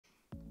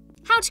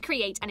How to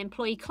create an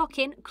employee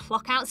clock-in,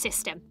 clock-out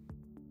system.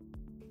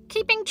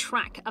 Keeping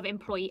track of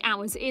employee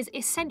hours is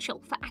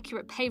essential for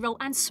accurate payroll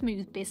and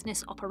smooth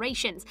business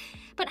operations.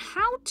 But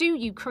how do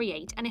you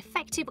create an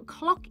effective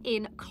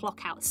clock-in,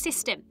 clock-out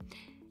system?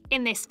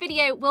 In this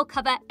video, we'll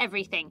cover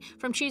everything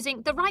from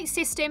choosing the right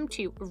system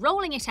to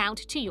rolling it out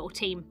to your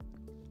team.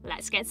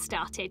 Let's get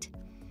started.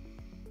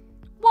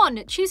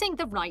 1. Choosing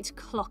the right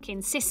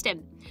clock-in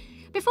system.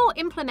 Before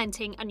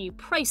implementing a new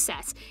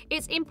process,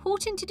 it's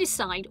important to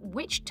decide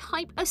which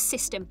type of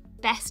system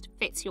best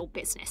fits your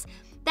business.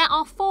 There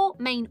are 4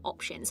 main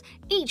options,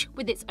 each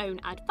with its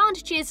own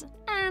advantages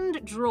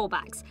and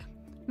drawbacks.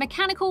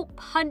 Mechanical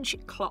punch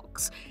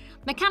clocks.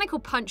 Mechanical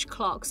punch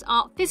clocks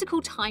are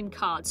physical time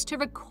cards to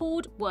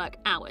record work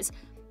hours.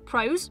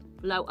 Pros: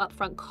 low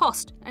upfront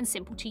cost and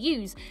simple to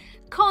use.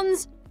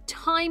 Cons: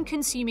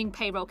 time-consuming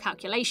payroll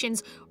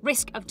calculations,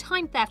 risk of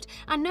time theft,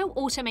 and no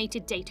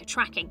automated data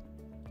tracking.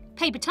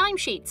 Paper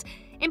timesheets.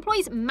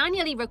 Employees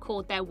manually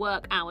record their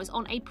work hours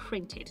on a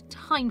printed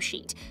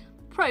timesheet.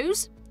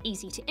 Pros: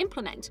 easy to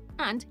implement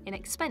and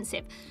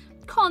inexpensive.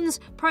 Cons: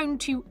 prone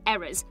to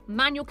errors,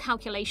 manual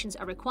calculations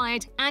are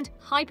required, and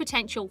high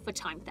potential for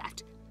time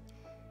theft.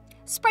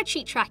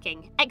 Spreadsheet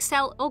tracking,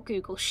 Excel or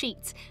Google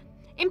Sheets.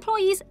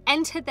 Employees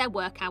enter their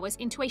work hours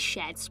into a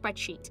shared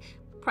spreadsheet.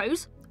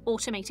 Pros: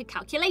 automated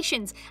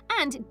calculations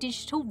and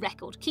digital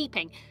record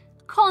keeping.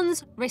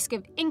 Cons: risk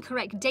of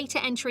incorrect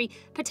data entry,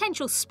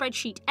 potential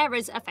spreadsheet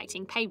errors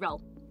affecting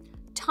payroll.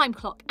 Time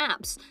clock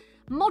apps.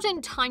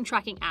 Modern time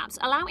tracking apps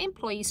allow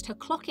employees to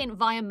clock in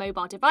via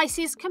mobile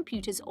devices,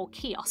 computers, or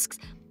kiosks.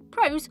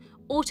 Pros: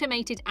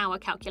 automated hour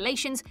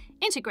calculations,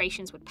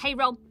 integrations with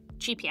payroll,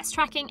 GPS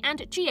tracking, and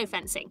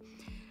geofencing.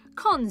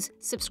 Cons: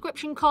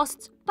 subscription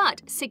costs,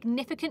 but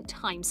significant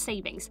time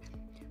savings.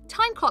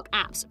 Time clock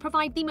apps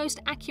provide the most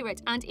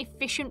accurate and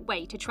efficient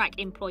way to track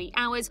employee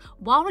hours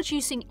while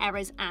reducing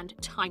errors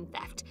and time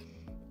theft.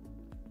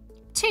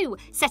 2.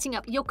 Setting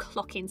up your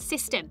clock-in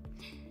system.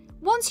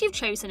 Once you've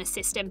chosen a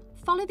system,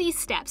 follow these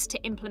steps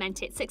to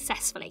implement it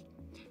successfully.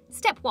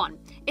 Step 1.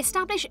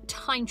 Establish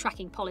time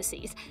tracking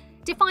policies.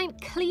 Define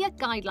clear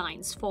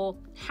guidelines for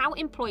how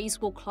employees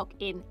will clock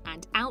in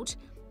and out,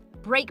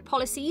 break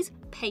policies,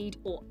 paid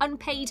or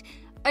unpaid,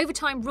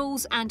 overtime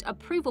rules and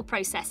approval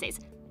processes,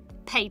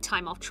 paid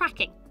time off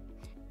tracking.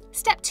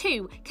 Step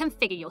 2.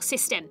 Configure your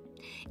system.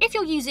 If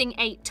you're using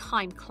a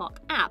time clock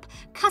app,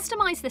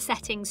 customize the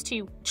settings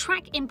to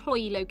track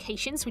employee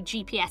locations with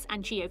GPS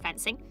and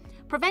geofencing,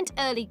 prevent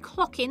early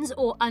clock-ins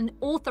or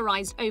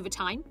unauthorized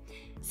overtime,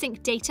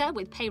 sync data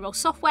with payroll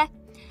software,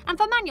 and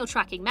for manual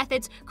tracking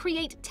methods,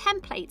 create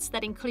templates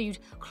that include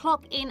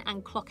clock-in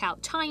and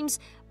clock-out times,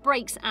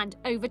 breaks and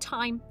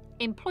overtime,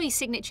 employee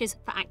signatures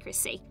for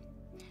accuracy.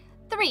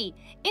 3.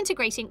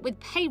 Integrating with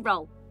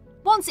payroll.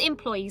 Once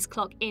employees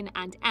clock in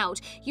and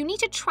out, you need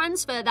to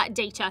transfer that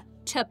data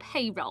to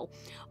payroll.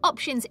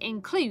 Options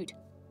include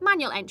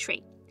manual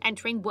entry,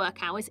 entering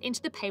work hours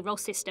into the payroll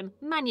system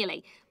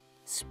manually,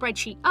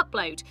 spreadsheet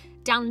upload,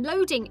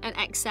 downloading an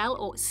Excel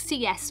or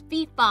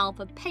CSV file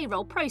for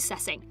payroll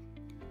processing,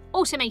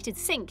 automated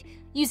sync,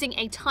 using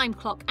a time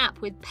clock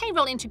app with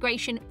payroll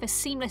integration for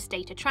seamless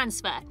data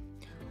transfer.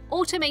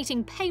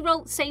 Automating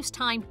payroll saves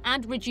time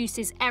and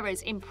reduces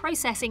errors in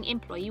processing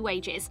employee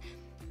wages.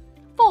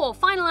 4.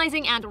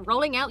 Finalizing and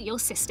rolling out your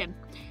system.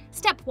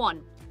 Step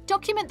 1.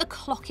 Document the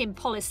clock-in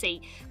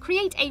policy.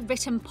 Create a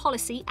written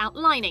policy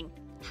outlining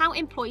how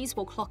employees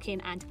will clock in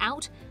and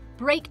out,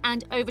 break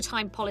and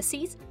overtime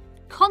policies,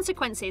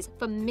 consequences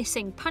for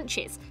missing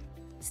punches.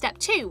 Step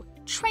 2.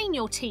 Train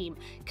your team.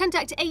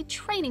 Conduct a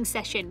training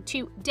session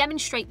to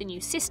demonstrate the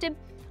new system,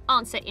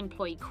 answer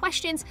employee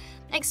questions,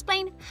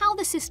 explain how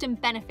the system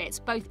benefits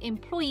both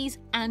employees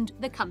and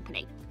the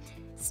company.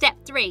 Step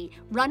 3.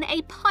 Run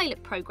a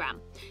pilot program.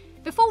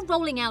 Before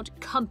rolling out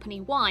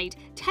company-wide,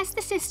 test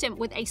the system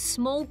with a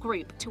small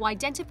group to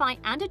identify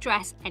and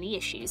address any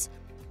issues.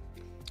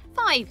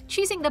 5.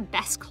 Choosing the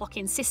best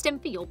clock-in system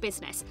for your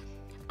business.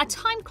 A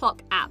time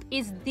clock app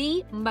is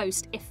the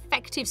most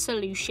effective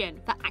solution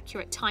for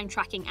accurate time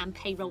tracking and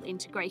payroll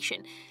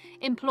integration.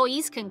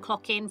 Employees can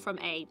clock in from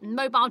a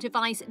mobile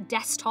device,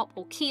 desktop,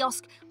 or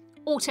kiosk.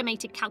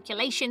 Automated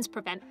calculations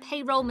prevent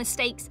payroll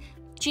mistakes.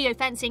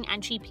 Geofencing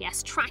and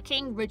GPS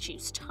tracking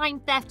reduce time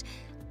theft.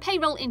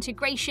 Payroll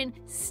integration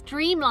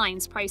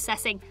streamlines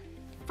processing.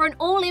 For an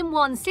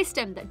all-in-one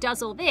system that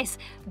does all this,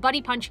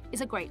 BuddyPunch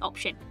is a great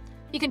option.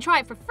 You can try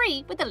it for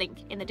free with the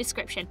link in the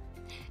description.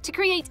 To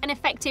create an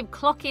effective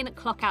clock-in,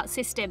 clock-out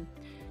system,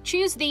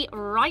 choose the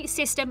right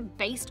system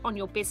based on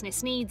your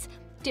business needs,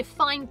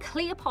 define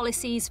clear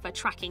policies for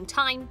tracking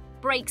time,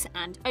 breaks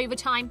and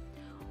overtime,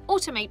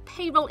 automate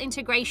payroll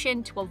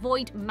integration to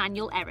avoid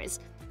manual errors,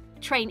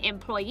 train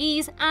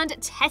employees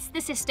and test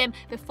the system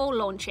before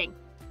launching.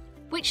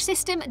 Which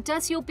system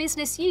does your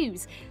business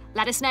use?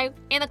 Let us know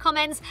in the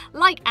comments,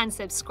 like and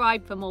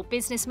subscribe for more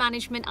business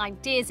management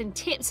ideas and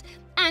tips,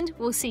 and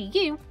we'll see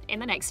you in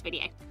the next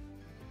video.